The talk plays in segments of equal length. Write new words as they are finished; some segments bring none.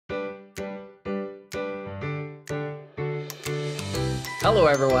Hello,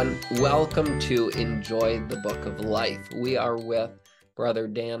 everyone. Welcome to Enjoy the Book of Life. We are with Brother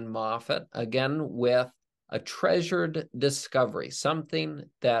Dan Moffat, again with a treasured discovery, something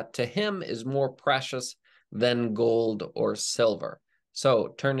that to him is more precious than gold or silver.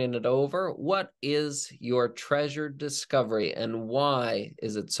 So, turning it over, what is your treasured discovery and why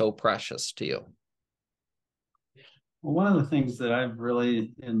is it so precious to you? Well, one of the things that I've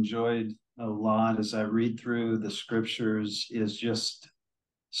really enjoyed a lot as I read through the scriptures is just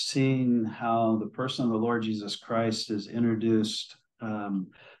seeing how the person of the Lord Jesus Christ is introduced,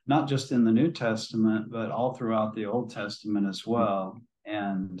 not just in the New Testament, but all throughout the Old Testament as well.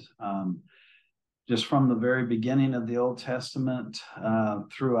 And just from the very beginning of the Old Testament,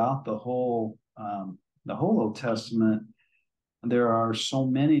 throughout the whole Old Testament, there are so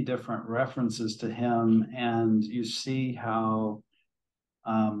many different references to him, and you see how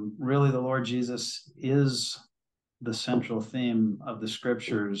really the Lord Jesus is the central theme of the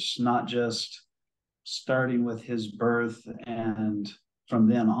scriptures, not just starting with his birth and from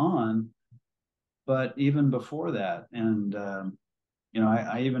then on, but even before that. And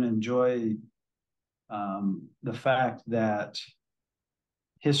I even enjoy the fact that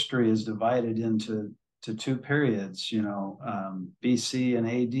history is divided into two periods, BC and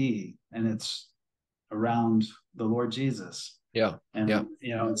AD, and it's around the Lord Jesus. Yeah, yeah.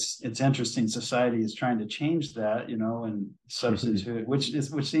 And it's interesting. Society is trying to change that, and substitute, which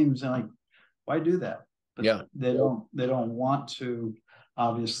seems like, why do that? But Yeah, they don't want to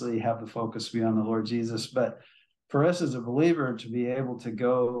obviously have the focus be on the Lord Jesus. But for us as a believer to be able to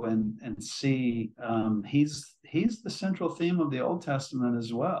go and see, he's the central theme of the Old Testament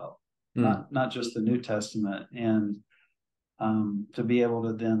as well, mm. not just the New Testament. And to be able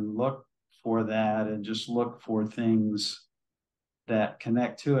to then look for that and just look for things that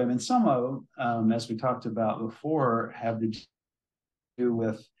connect to him. And some of them, as we talked about before, have to do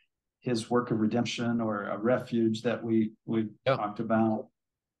with his work of redemption or a refuge that we Yeah, talked about.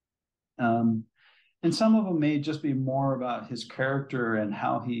 Um, and some of them may just be more about his character and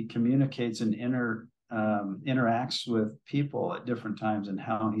how he communicates and interacts with people at different times, and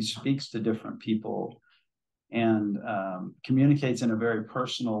how he speaks to different people and communicates in a very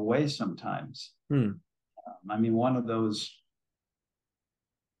personal way sometimes. mm. I mean, one of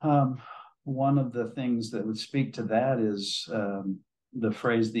the things that would speak to that is the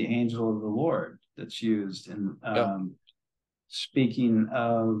phrase "the angel of the Lord" that's used. And Yeah, speaking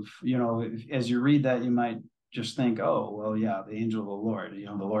of, as you read that, you might just think, "Oh, well, yeah, the angel of the Lord.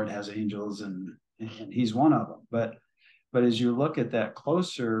 The Lord has angels, and He's one of them." But as you look at that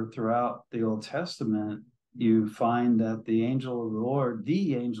closer throughout the Old Testament, you find that the angel of the Lord,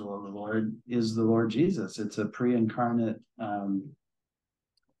 is the Lord Jesus. It's a pre-incarnate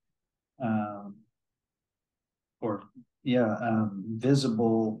uh, or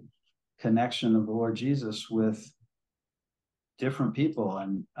visible connection of the Lord Jesus with different people,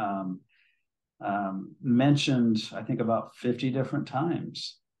 and mentioned, I think, about 50 different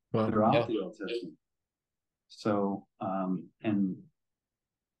times well, throughout yeah, the Old Testament. So, and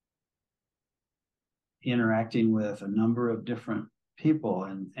interacting with a number of different people.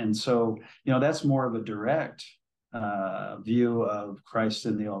 And so, that's more of a direct view of Christ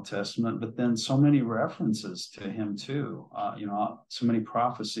in the Old Testament, but then so many references to him too, so many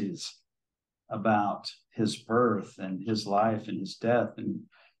prophecies about his birth and his life and his death and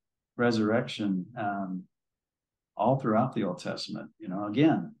resurrection, all throughout the Old Testament.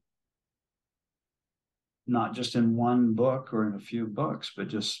 Again, not just in one book or in a few books, but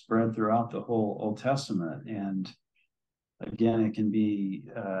just spread throughout the whole Old Testament. And again, it can be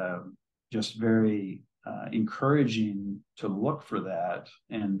just very encouraging to look for that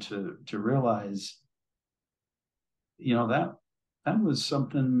and to realize, that was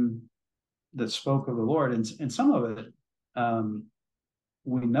something that spoke of the Lord. And some of it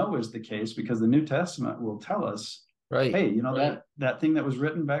we know is the case because the New Testament will tell us, right. hey, that thing that was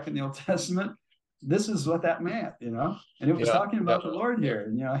written back in the Old Testament, this is what that meant, and it was Yeah, talking yeah, about the Lord here.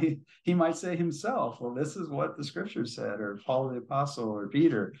 And he might say himself, well, this is what the scripture said, or Paul the apostle or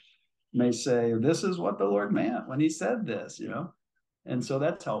Peter may say, this is what the Lord meant when he said this. And so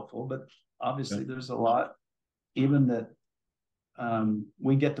that's helpful. But yeah. obviously there's a lot even that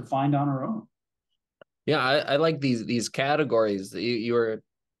we get to find on our own. Yeah, I like these categories that you were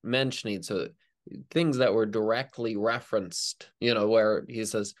mentioning. So things that were directly referenced, where he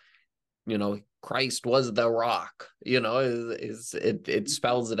says, Christ was the rock, it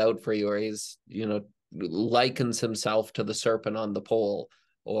spells it out for you, or he's, likens himself to the serpent on the pole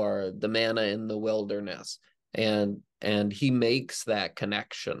or the manna in the wilderness. And he makes that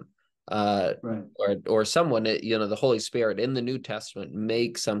connection. Right. or someone, the Holy Spirit in the New Testament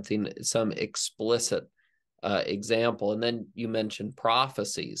makes some explicit example. And then you mentioned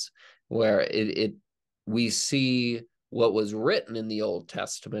prophecies, where we see what was written in the Old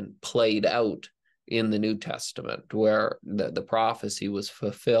Testament played out in the New Testament, where the prophecy was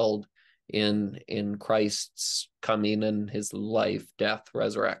fulfilled in Christ's coming and his life, death,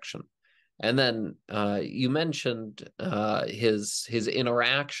 resurrection. And then you mentioned his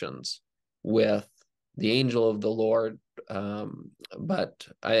interactions with the angel of the Lord, but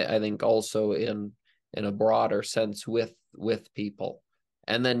I think also in a broader sense with people.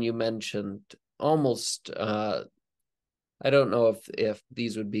 And then you mentioned almost I don't know if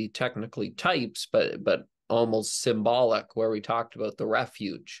these would be technically types, but almost symbolic, where we talked about the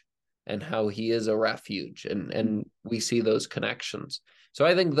refuge and how he is a refuge, and we see those connections. So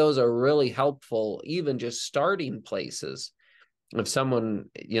I think those are really helpful, even just starting places. If someone,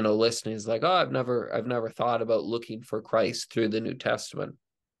 listening is like, oh, I've never thought about looking for Christ through the New Testament.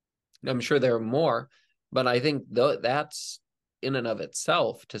 I'm sure there are more, but I think that's in and of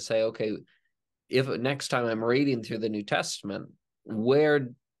itself to say, okay, if next time I'm reading through the New Testament, where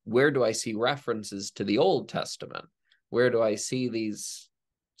do I see references to the Old Testament? Where do I see these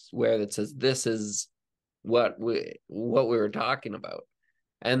where it says this is what we were talking about?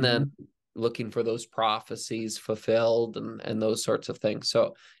 And then looking for those prophecies fulfilled and those sorts of things.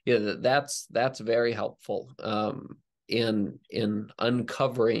 So yeah, that's very helpful in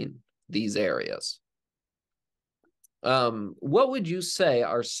uncovering these areas. What would you say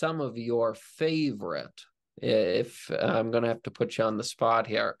are some of your favorite, if I'm going to have to put you on the spot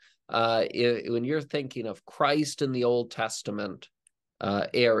here, when you're thinking of Christ in the Old Testament,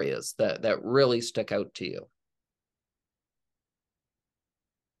 areas that really stick out to you?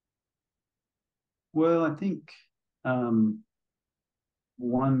 Well, I think um,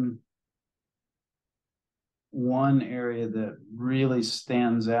 one one area that really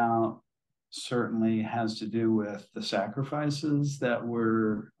stands out certainly has to do with the sacrifices that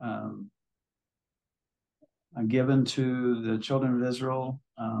were given to the children of Israel,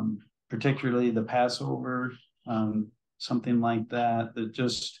 particularly the Passover, something like that, that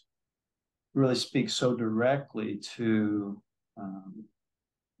just really speaks so directly to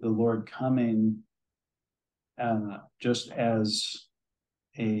the Lord coming just as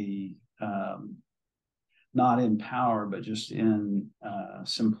a not in power, but just in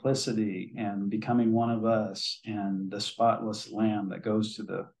simplicity and becoming one of us, and the spotless lamb that goes to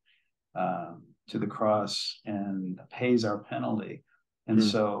the cross and pays our penalty. And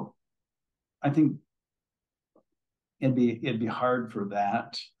so I think it'd be hard for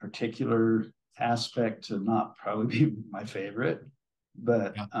that particular aspect to not probably be my favorite.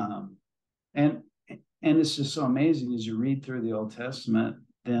 But and it's just so amazing as you read through the Old Testament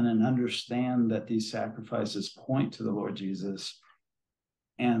then and understand that these sacrifices point to the Lord Jesus,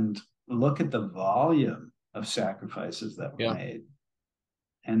 and look at the volume of sacrifices that were made.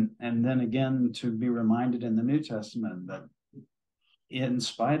 And then again, to be reminded in the New Testament that in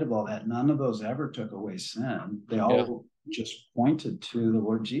spite of all that, none of those ever took away sin. They all just pointed to the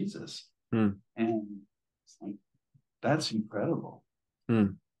Lord Jesus. And it's like, that's incredible.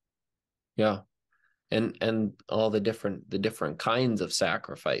 Yeah. And all the different kinds of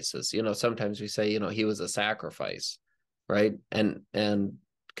sacrifices. Sometimes we say, he was a sacrifice, right? And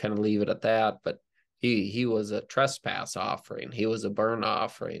kind of leave it at that. But he was a trespass offering. He was a burnt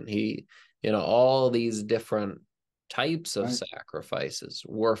offering. He, all these different types of sacrifices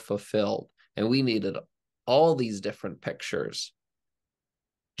were fulfilled. And we needed all these different pictures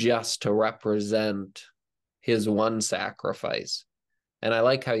just to represent his one sacrifice. And I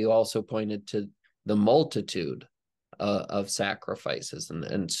like how you also pointed to the multitude of sacrifices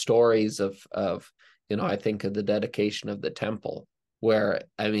and stories of I think of the dedication of the temple, where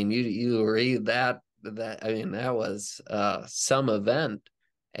I mean you read that I mean that was some event,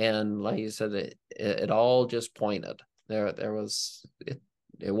 and like you said, it all just pointed there was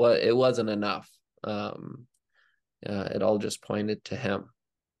it wasn't enough. It all just pointed to him.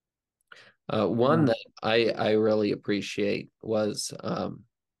 One that I really appreciate was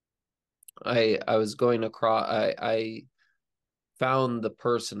I was going across, I found the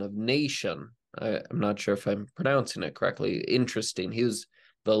person of Nation. I'm not sure if I'm pronouncing it correctly. Interesting. He was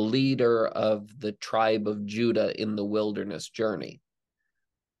the leader of the tribe of Judah in the wilderness journey,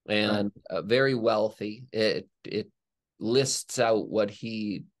 and very wealthy. It lists out what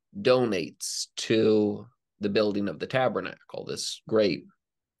he donates to the building of the tabernacle, this great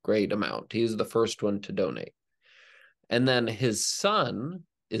amount. He was the first one to donate. And then his son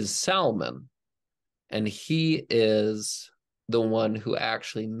is Salmon, and he is the one who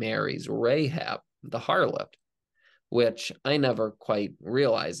actually marries Rahab, the harlot, which I never quite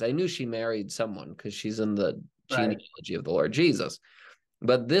realized. I knew she married someone because she's in the Right. genealogy of the Lord Jesus.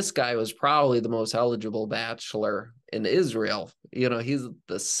 But this guy was probably the most eligible bachelor in Israel. He's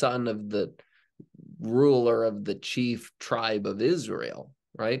the son of the ruler of the chief tribe of Israel,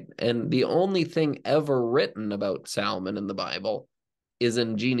 right? And the only thing ever written about Salmon in the Bible is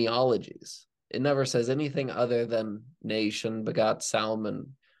in genealogies. It never says anything other than Nation begot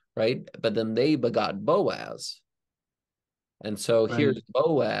Salmon, right? But then they begot Boaz. And so Right. here's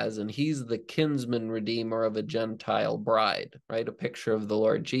Boaz, and he's the kinsman redeemer of a Gentile bride, right? A picture of the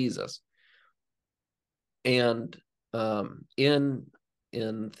Lord Jesus. And in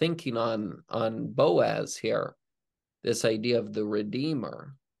thinking on Boaz here, this idea of the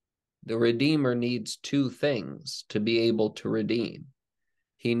redeemer needs two things to be able to redeem.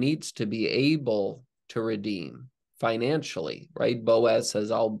 He needs to be able to redeem financially, right? Boaz says,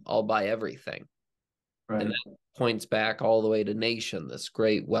 I'll buy everything. Right. And that points back all the way to Nation, this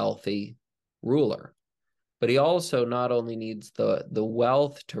great wealthy ruler. But he also not only needs the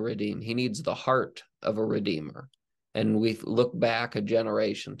wealth to redeem, he needs the heart of a redeemer. And we look back a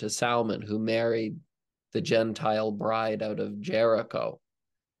generation to Salmon, who married the Gentile bride out of Jericho,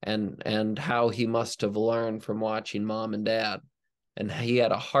 and how he must have learned from watching mom and dad. And he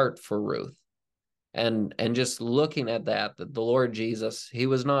had a heart for Ruth. And just looking at that the Lord Jesus, he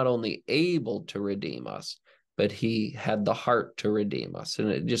was not only able to redeem us, but he had the heart to redeem us. And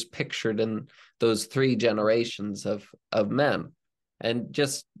it just pictured in those three generations of men. And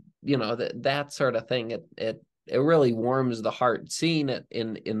just, that sort of thing, it really warms the heart seeing it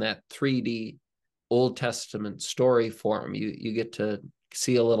in that 3D Old Testament story form. You get to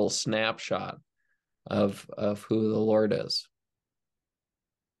see a little snapshot of who the Lord is.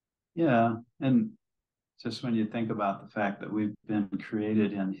 Yeah. And just when you think about the fact that we've been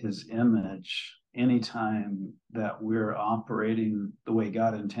created in his image, anytime that we're operating the way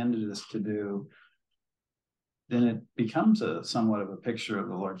God intended us to do, then it becomes somewhat of a picture of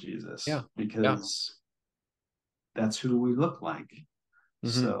the Lord Jesus, Yeah. Yeah. because that's who we look like.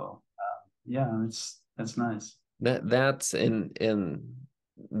 Mm-hmm. So yeah, that's nice. That's in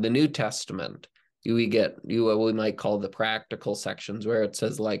the New Testament. We get what we might call the practical sections, where it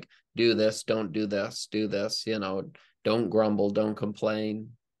says, like, do this, don't do this, do this, don't grumble, don't complain,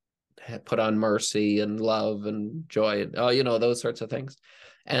 put on mercy and love and joy, those sorts of things.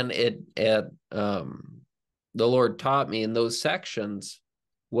 And the Lord taught me in those sections,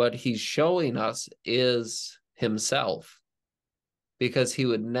 what he's showing us is himself, because he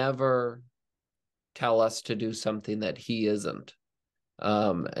would never tell us to do something that he isn't.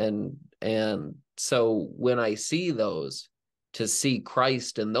 And so when I see those, to see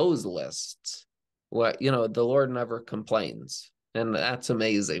Christ in those lists, the Lord never complains. And that's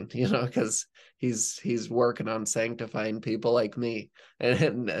amazing, because he's working on sanctifying people like me,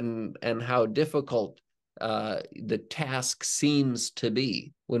 and how difficult the task seems to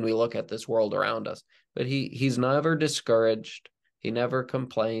be when we look at this world around us. But he's never discouraged. He never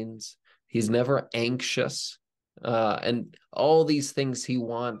complains. He's never anxious. And all these things he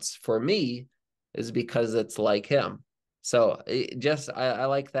wants for me is because it's like him. So I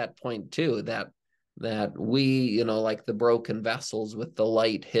like that point too, that we, like the broken vessels with the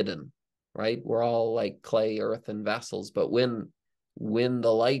light hidden, right? We're all like clay, earthen vessels, but when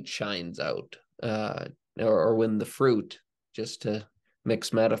the light shines out, or when the fruit, just to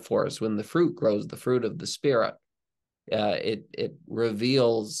mix metaphors, when the fruit grows, the fruit of the Spirit, it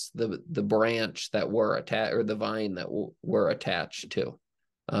reveals the branch that we're attached, or the vine that we're attached to.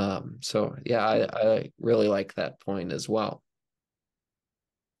 So yeah, I really like that point as well.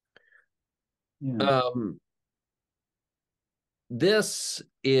 Yeah. This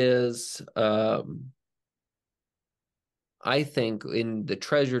is, I think, in the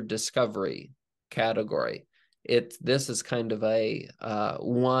treasure discovery category, this is kind of a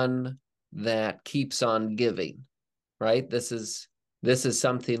one that keeps on giving, right? This is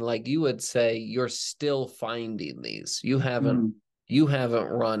something like you would say you're still finding these. Mm, You haven't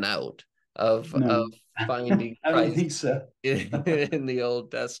run out of no, finding I don't Christ think so. in the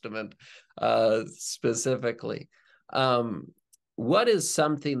Old Testament, specifically. What is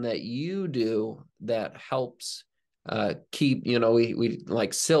something that you do that helps keep, we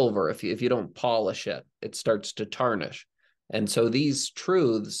like silver, if you don't polish it, it starts to tarnish. And so these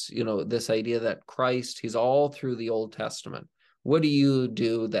truths, this idea that Christ, he's all through the Old Testament. What do you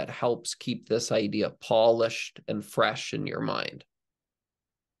do that helps keep this idea polished and fresh in your mind?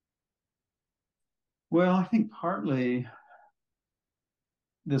 Well, I think partly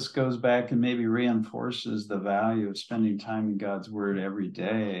this goes back and maybe reinforces the value of spending time in God's Word every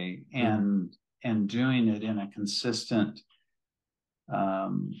day, and doing it in a consistent,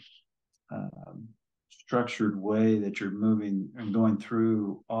 um, uh, structured way, that you're moving and going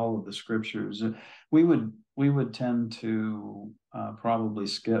through all of the scriptures. We would tend to probably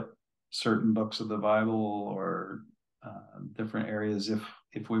skip certain books of the Bible, or different areas,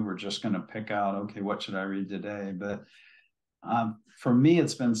 if we were just going to pick out, okay, what should I read today? But for me,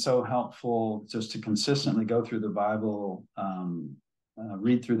 it's been so helpful just to consistently go through the Bible,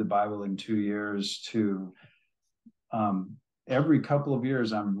 read through the Bible in 2 years. To every couple of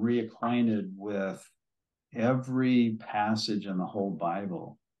years, I'm reacquainted with every passage in the whole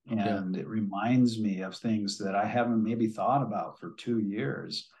Bible. And it reminds me of things that I haven't maybe thought about for 2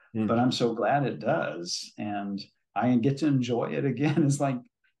 years, but I'm so glad it does. And I get to enjoy it again. It's like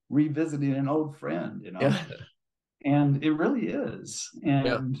revisiting an old friend, and it really is.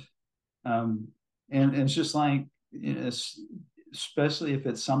 And it's just like, especially if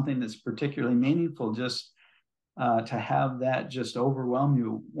it's something that's particularly meaningful, just to have that just overwhelm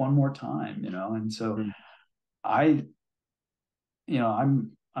you one more time. And so I,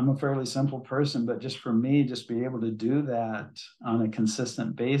 I'm a fairly simple person, but just for me, just be able to do that on a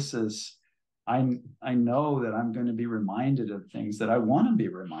consistent basis, I know that I'm going to be reminded of things that I want to be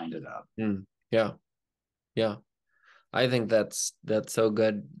reminded of. Yeah. Yeah. I think that's so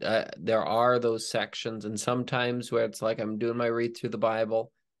good. There are those sections, and sometimes where it's like I'm doing my read through the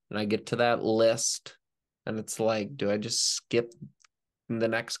Bible and I get to that list, and it's like, do I just skip the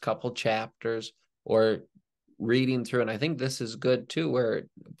next couple chapters, or reading through? And I think this is good too, where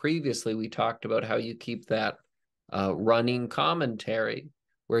previously we talked about how you keep that running commentary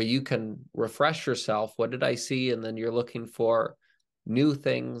where you can refresh yourself. What did I see? And then you're looking for new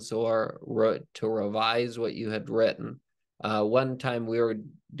things, or to revise what you had written. One time we were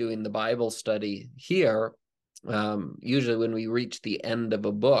doing the Bible study here. Usually when we reach the end of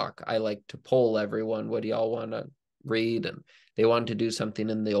a book, I like to poll everyone, what do y'all want to read? And they wanted to do something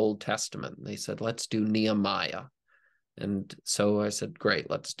in the Old Testament. They said, let's do Nehemiah. And so I said, great,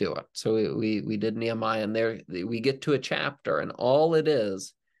 let's do it. So we did Nehemiah, and there we get to a chapter, and all it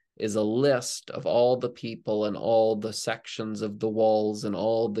is a list of all the people and all the sections of the walls and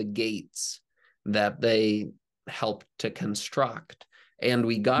all the gates that they helped to construct. And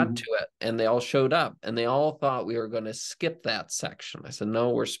we got to it, and they all showed up, and they all thought we were going to skip that section. I said, no,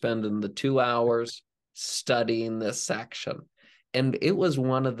 we're spending the 2 hours studying this section. And it was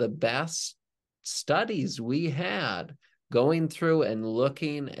one of the best studies we had, going through and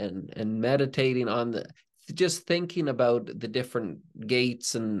looking and meditating on just thinking about the different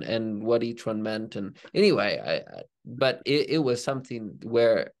gates and what each one meant. And anyway, but it was something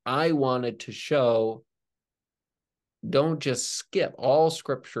where I wanted to show, don't just skip. All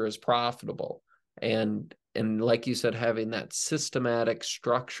scripture is profitable. And like you said, having that systematic,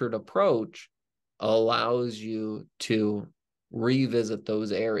 structured approach allows you to revisit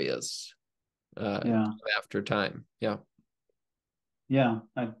those areas after time. Yeah,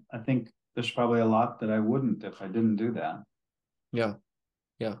 I think there's probably a lot that I wouldn't if I didn't do that. Yeah.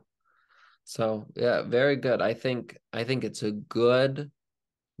 So yeah, very good. I think it's a good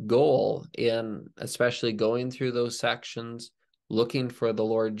goal in especially going through those sections, looking for the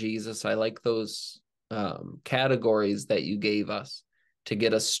Lord Jesus. I like those categories that you gave us to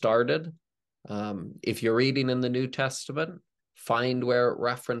get us started. If you're reading in the New Testament, find where it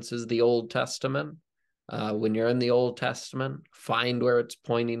references the Old Testament. When you're in the Old Testament, find where it's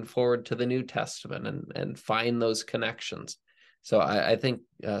pointing forward to the New Testament, and find those connections. So I think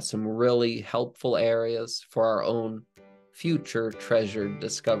some really helpful areas for our own future treasured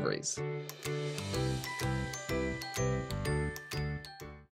discoveries.